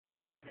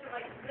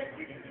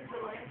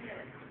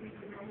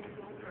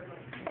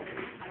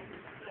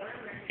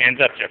Hands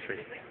up,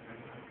 Jeffrey.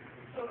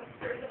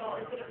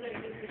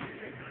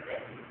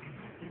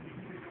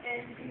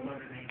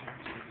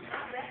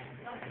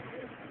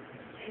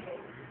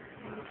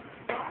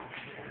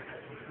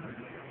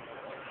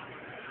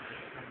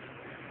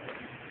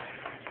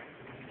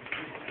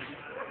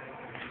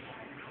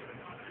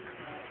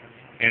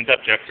 Hands up,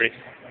 Jeffrey.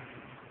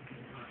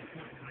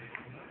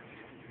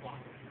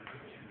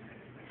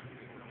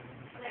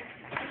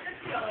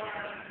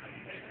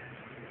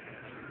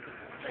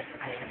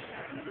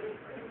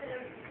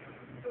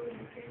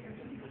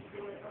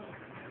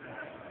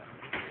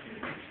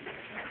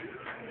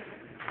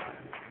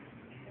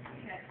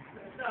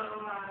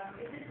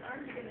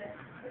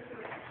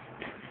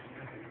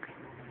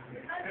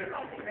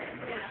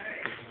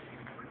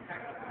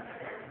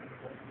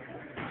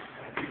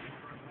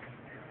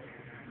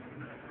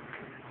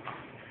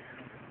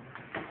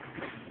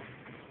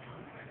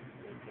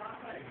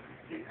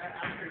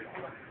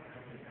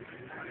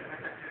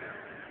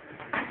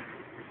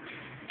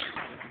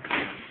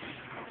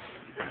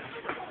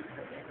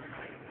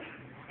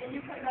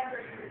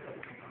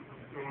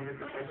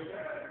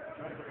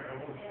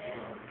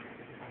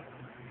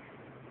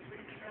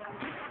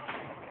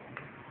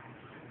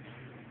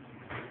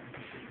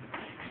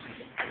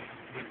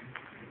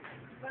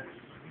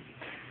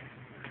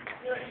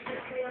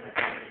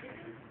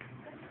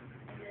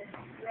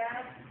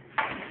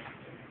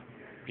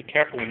 Be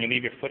careful when you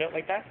leave your foot out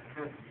like that.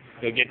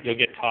 You'll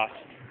get tossed.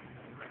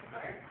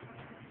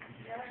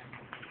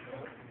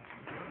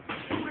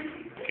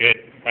 Good.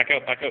 Back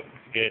out.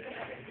 Good.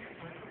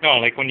 No,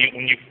 like when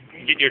you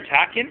get your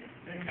attack in,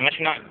 unless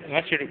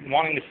you're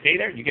wanting to stay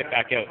there, you get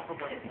back out.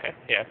 Okay?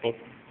 Yeah, both.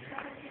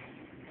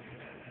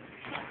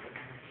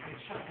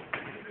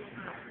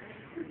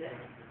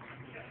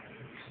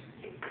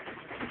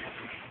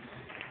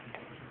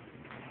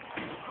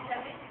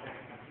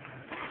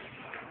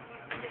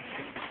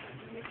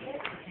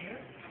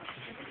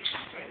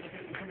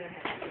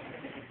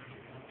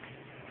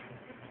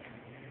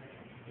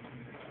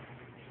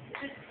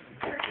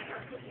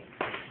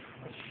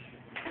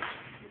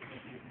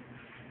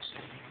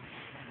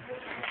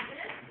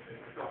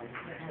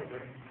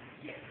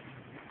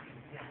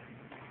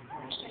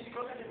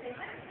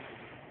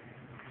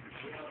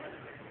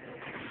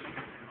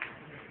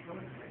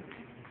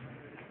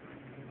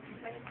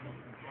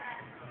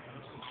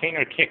 Chain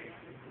or kick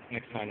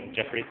next time,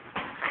 Jeffrey.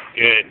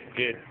 Good.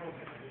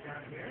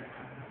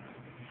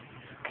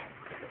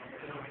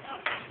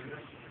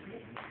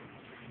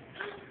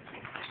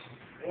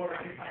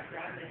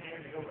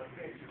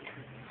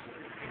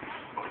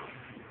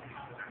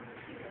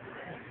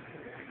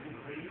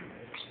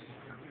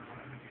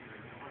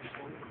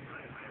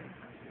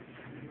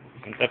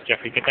 Hands up,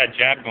 Jeffrey. Get that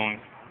jab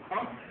going.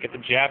 Get the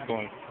jab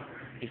going.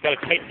 He's got a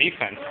tight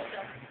defense.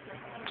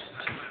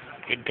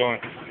 Good going.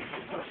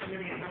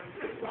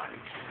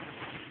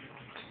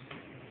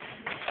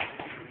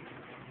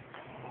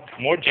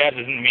 More jabs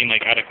doesn't mean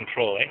like out of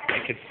control, eh?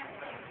 Like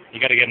you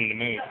got to get him to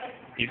move.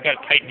 He's got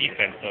tight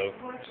defense, though.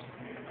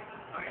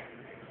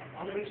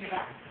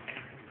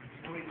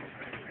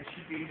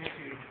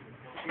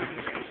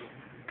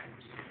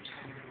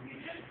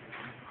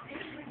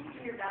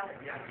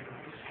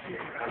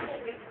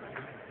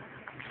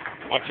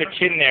 Watch your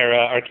chin there,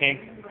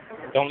 Arcane.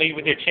 Don't lead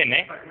with your chin,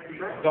 eh?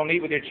 Don't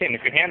lead with your chin.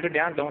 If your hands are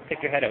down, don't stick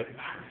your head out.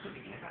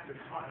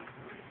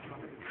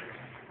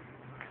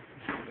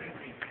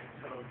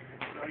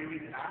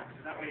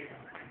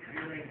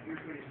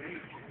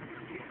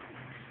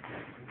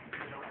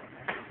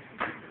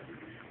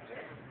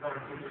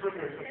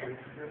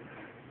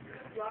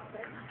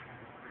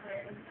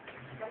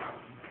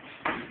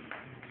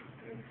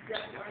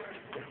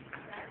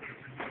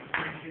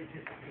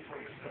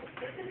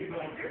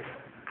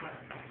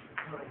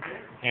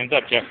 Hands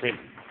up, Jeffrey.